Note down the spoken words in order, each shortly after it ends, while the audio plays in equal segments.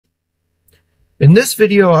In this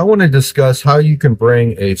video, I want to discuss how you can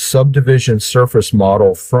bring a subdivision surface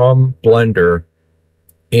model from Blender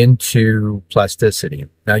into plasticity.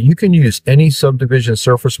 Now, you can use any subdivision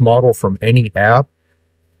surface model from any app,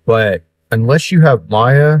 but unless you have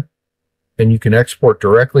Maya and you can export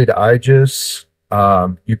directly to IGES,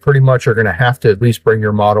 you pretty much are going to have to at least bring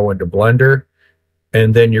your model into Blender,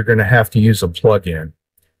 and then you're going to have to use a plugin.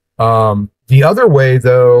 The other way,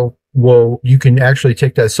 though, you can actually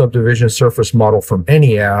take that subdivision surface model from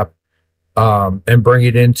any app and bring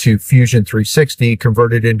it into Fusion 360,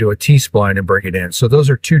 convert it into a T-spline and bring it in. So those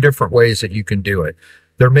are two different ways that you can do it.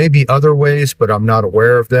 There may be other ways, but I'm not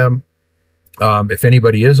aware of them. If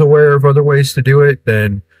anybody is aware of other ways to do it,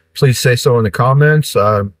 then please say so in the comments.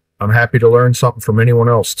 I'm happy to learn something from anyone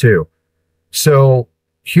else too. So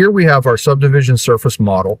here we have our subdivision surface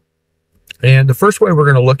model. And the first way we're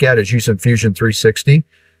going to look at is using Fusion 360.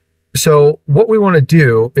 So what we want to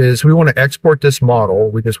do is we want to export this model.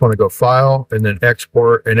 We just want to go File and then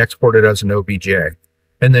export it as an OBJ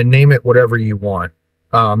and then name it whatever you want.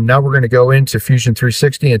 Now we're going to go into Fusion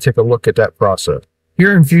 360 and take a look at that process.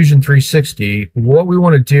 Here in Fusion 360, what we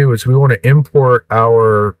want to do is we want to import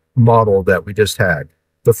our model that we just had.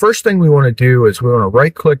 The first thing we want to do is we want to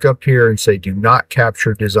right click up here and say do not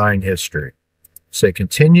capture design history. Say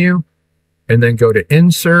continue and then go to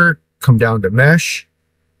insert, come down to mesh.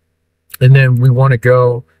 And then we want to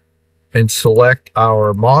go and select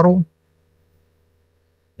our model.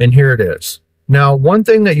 And here it is. Now, one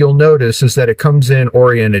thing that you'll notice is that it comes in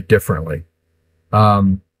oriented differently.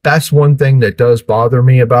 That's one thing that does bother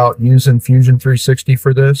me about using Fusion 360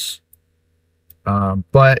 for this.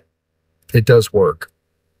 But it does work.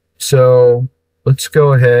 So let's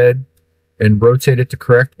go ahead and rotate it the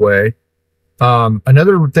correct way.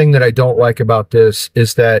 Another thing that I don't like about this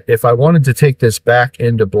is that if I wanted to take this back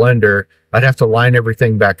into Blender, I'd have to line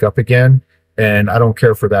everything back up again, and I don't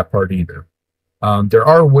care for that part either. There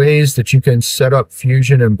are ways that you can set up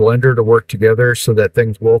Fusion and Blender to work together so that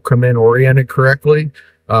things will come in oriented correctly.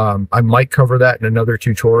 I might cover that in another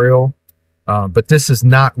tutorial, but this is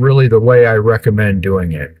not really the way I recommend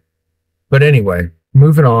doing it. But anyway,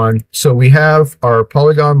 moving on. So we have our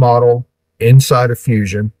polygon model inside of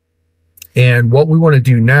Fusion. And what we want to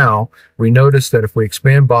do now, we notice that if we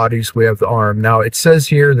expand bodies, we have the arm. Now it says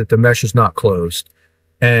here that the mesh is not closed.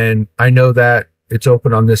 And I know that it's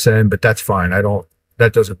open on this end, but that's fine.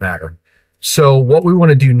 That doesn't matter. So what we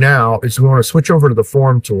want to do now is we want to switch over to the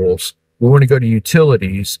form tools. We want to go to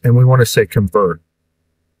utilities and we want to say convert.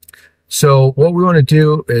 So what we want to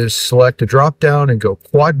do is select a drop down and go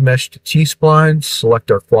quad mesh to T-spline, select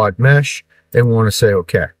our quad mesh, and we want to say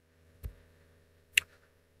okay.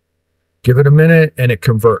 Give it a minute and it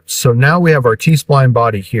converts. So now we have our T-spline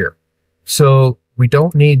body here. So we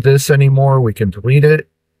don't need this anymore. We can delete it.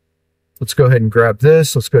 Let's go ahead and grab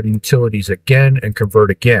this. Let's go to utilities again and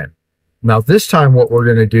convert again. Now this time what we're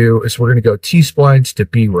going to do is we're going to go T-splines to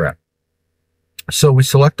B-rep. So we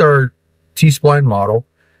select our T-spline model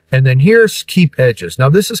and then here's keep edges. Now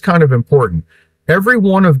this is kind of important. Every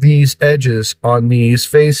one of these edges on these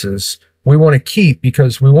faces we want to keep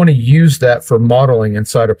because we want to use that for modeling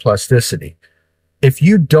inside of plasticity. If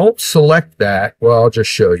you don't select that, well, I'll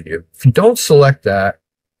just show you. If you don't select that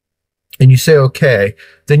and you say okay,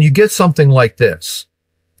 then you get something like this.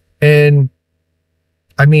 And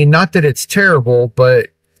I mean, not that it's terrible, but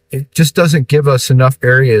it just doesn't give us enough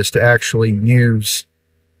areas to actually use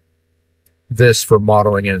this for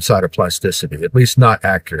modeling inside of plasticity, at least not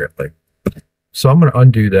accurately. So I'm going to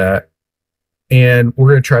undo that. And we're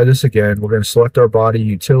going to try this again. We're going to select our body,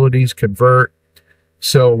 utilities, convert.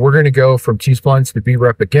 So we're going to go from T-splines to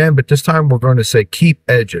B-rep again, but this time we're going to say keep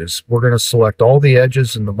edges. We're going to select all the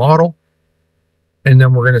edges in the model, and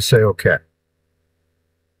then we're going to say okay.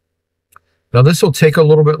 Now this will take a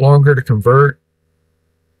little bit longer to convert,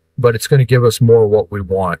 but it's going to give us more what we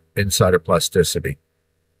want inside of plasticity.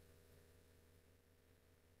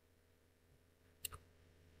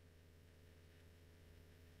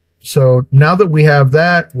 So now that we have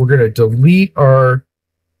that, we're going to delete our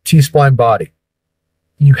T-spline body.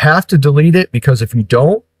 You have to delete it because if you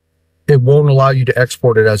don't, it won't allow you to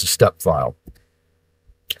export it as a step file.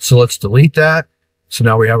 So let's delete that. So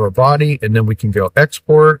now we have our body and then we can go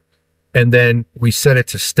export and then we set it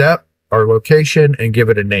to step, our location, and give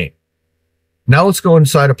it a name. Now let's go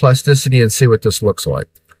inside of plasticity and see what this looks like.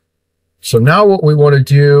 So now what we want to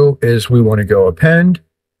do is we want to go append.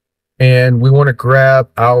 And we want to grab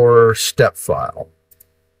our step file.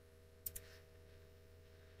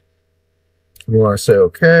 We want to say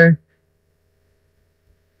okay.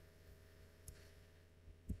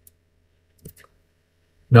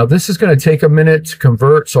 Now this is going to take a minute to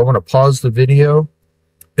convert, so I'm going to pause the video.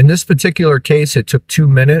 In this particular case, it took 2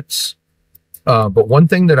 minutes. But one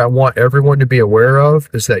thing that I want everyone to be aware of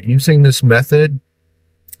is that using this method,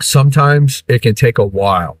 sometimes it can take a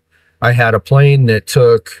while. I had a plane that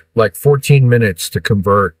took like 14 minutes to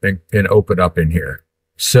convert and open up in here.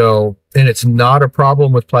 So, and it's not a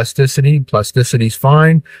problem with plasticity. Plasticity's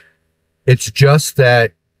fine. It's just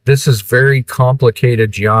that this is very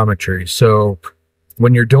complicated geometry. So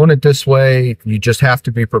when you're doing it this way, you just have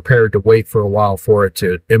to be prepared to wait for a while for it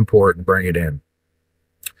to import and bring it in.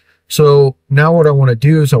 So now what I want to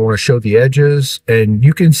do is I want to show the edges, and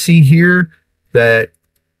you can see here that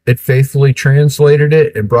it faithfully translated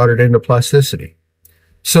it and brought it into plasticity.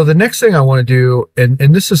 So the next thing I want to do, and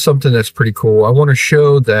this is something that's pretty cool, I want to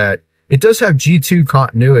show that it does have G2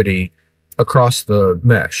 continuity across the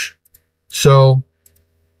mesh. So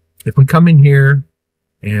if we come in here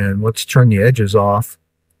and let's turn the edges off,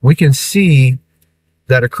 we can see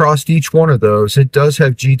that across each one of those, it does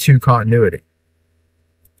have G2 continuity.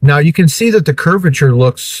 Now you can see that the curvature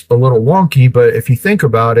looks a little wonky, but if you think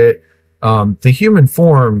about it, the human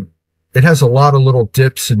form, it has a lot of little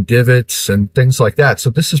dips and divots and things like that. So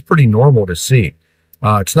this is pretty normal to see.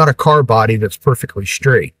 It's not a car body that's perfectly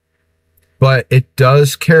straight, but it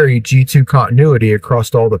does carry G2 continuity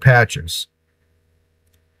across all the patches.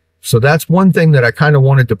 So that's one thing that I kind of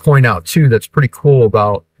wanted to point out too, that's pretty cool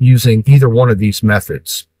about using either one of these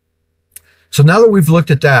methods. So now that we've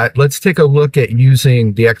looked at that, let's take a look at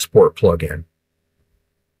using the export plugin.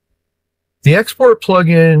 The export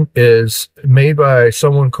plugin is made by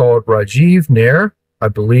someone called Rajiv Nair, I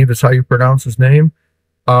believe is how you pronounce his name.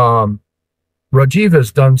 Rajiv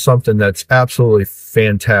has done something that's absolutely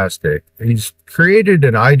fantastic. He's created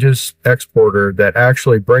an IGES exporter that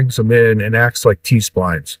actually brings them in and acts like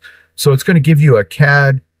T-splines. So it's going to give you a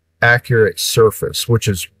CAD accurate surface, which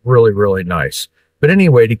is really, really nice. But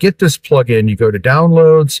anyway, to get this plugin, you go to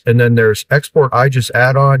downloads, and then there's export IGES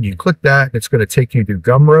add-on. You click that, and it's going to take you to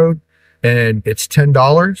Gumroad, and it's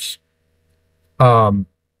 $10.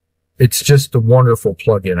 It's just a wonderful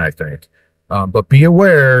plugin, I think. But be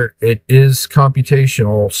aware, it is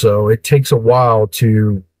computational, so it takes a while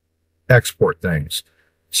to export things.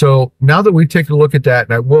 So now that we've taken a look at that,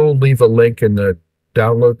 and I will leave a link in the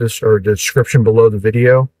download this or description below the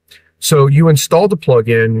video. So you install the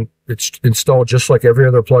plugin. It's installed just like every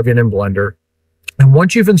other plugin in Blender. And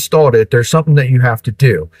once you've installed it, there's something that you have to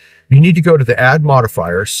do. You need to go to the add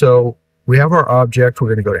modifier. So we have our object. We're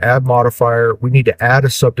going to go to add modifier. We need to add a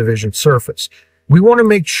subdivision surface. We want to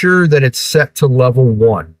make sure that it's set to level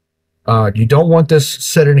 1. You don't want this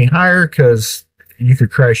set any higher because you could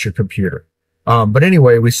crash your computer. But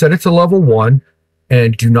anyway, we set it to level 1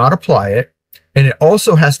 and do not apply it. And it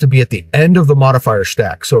also has to be at the end of the modifier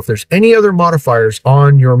stack. So if there's any other modifiers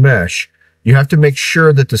on your mesh, you have to make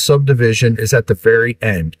sure that the subdivision is at the very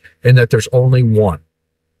end and that there's only one.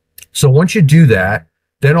 So once you do that,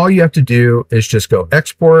 then all you have to do is just go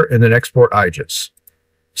export and then export IGES.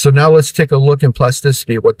 So now let's take a look in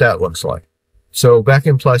plasticity at what that looks like. So back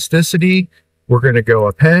in plasticity, we're going to go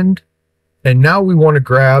append. And now we want to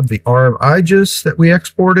grab the ARM IGES that we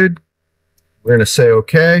exported. We're going to say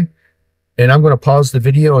OK. And I'm going to pause the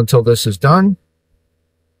video until this is done.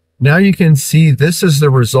 Now you can see this is the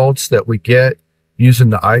results that we get using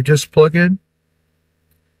the IGES plugin.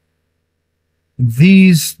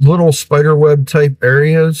 These little spiderweb type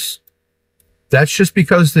areas, that's just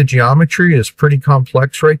because the geometry is pretty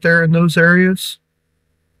complex right there in those areas.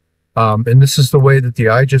 And this is the way that the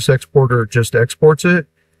IGES exporter just exports it.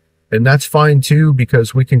 And that's fine too,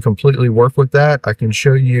 because we can completely work with that. I can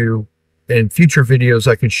show you in future videos,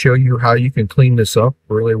 I can show you how you can clean this up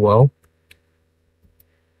really well.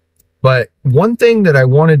 But one thing that I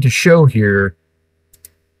wanted to show here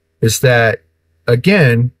is that,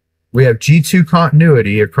 again, we have G2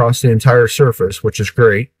 continuity across the entire surface, which is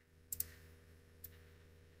great.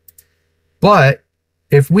 But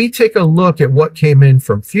if we take a look at what came in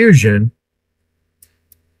from Fusion,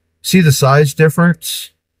 see the size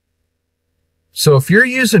difference? So if you're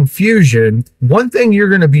using Fusion, one thing you're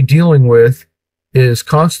going to be dealing with is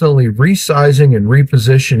constantly resizing and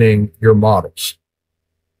repositioning your models.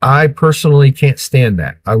 I personally can't stand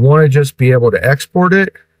that. I want to just be able to export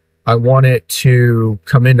it. I want it to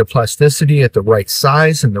come into plasticity at the right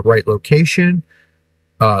size and the right location,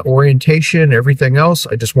 orientation, everything else.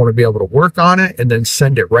 I just want to be able to work on it and then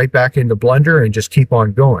send it right back into Blender and just keep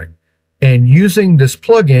on going. And using this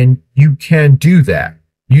plugin, you can do that.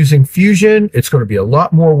 Using Fusion, it's going to be a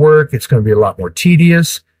lot more work. It's going to be a lot more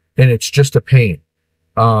tedious, and it's just a pain.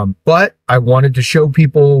 But I wanted to show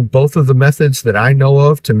people both of the methods that I know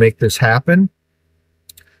of to make this happen.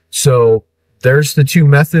 So there's the two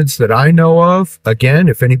methods that I know of. Again,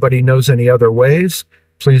 if anybody knows any other ways,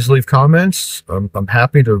 please leave comments. I'm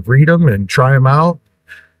happy to read them and try them out.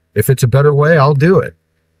 If it's a better way, I'll do it.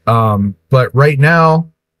 But right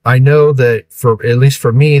now, I know that at least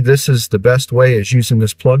for me, this is the best way, is using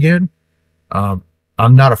this plugin.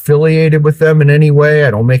 I'm not affiliated with them in any way.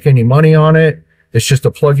 I don't make any money on it. It's just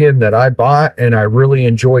a plugin that I bought and I really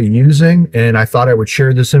enjoy using. And I thought I would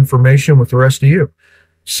share this information with the rest of you.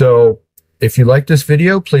 So if you like this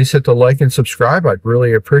video, please hit the like and subscribe. I'd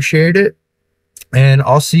really appreciate it. And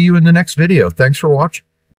I'll see you in the next video. Thanks for watching.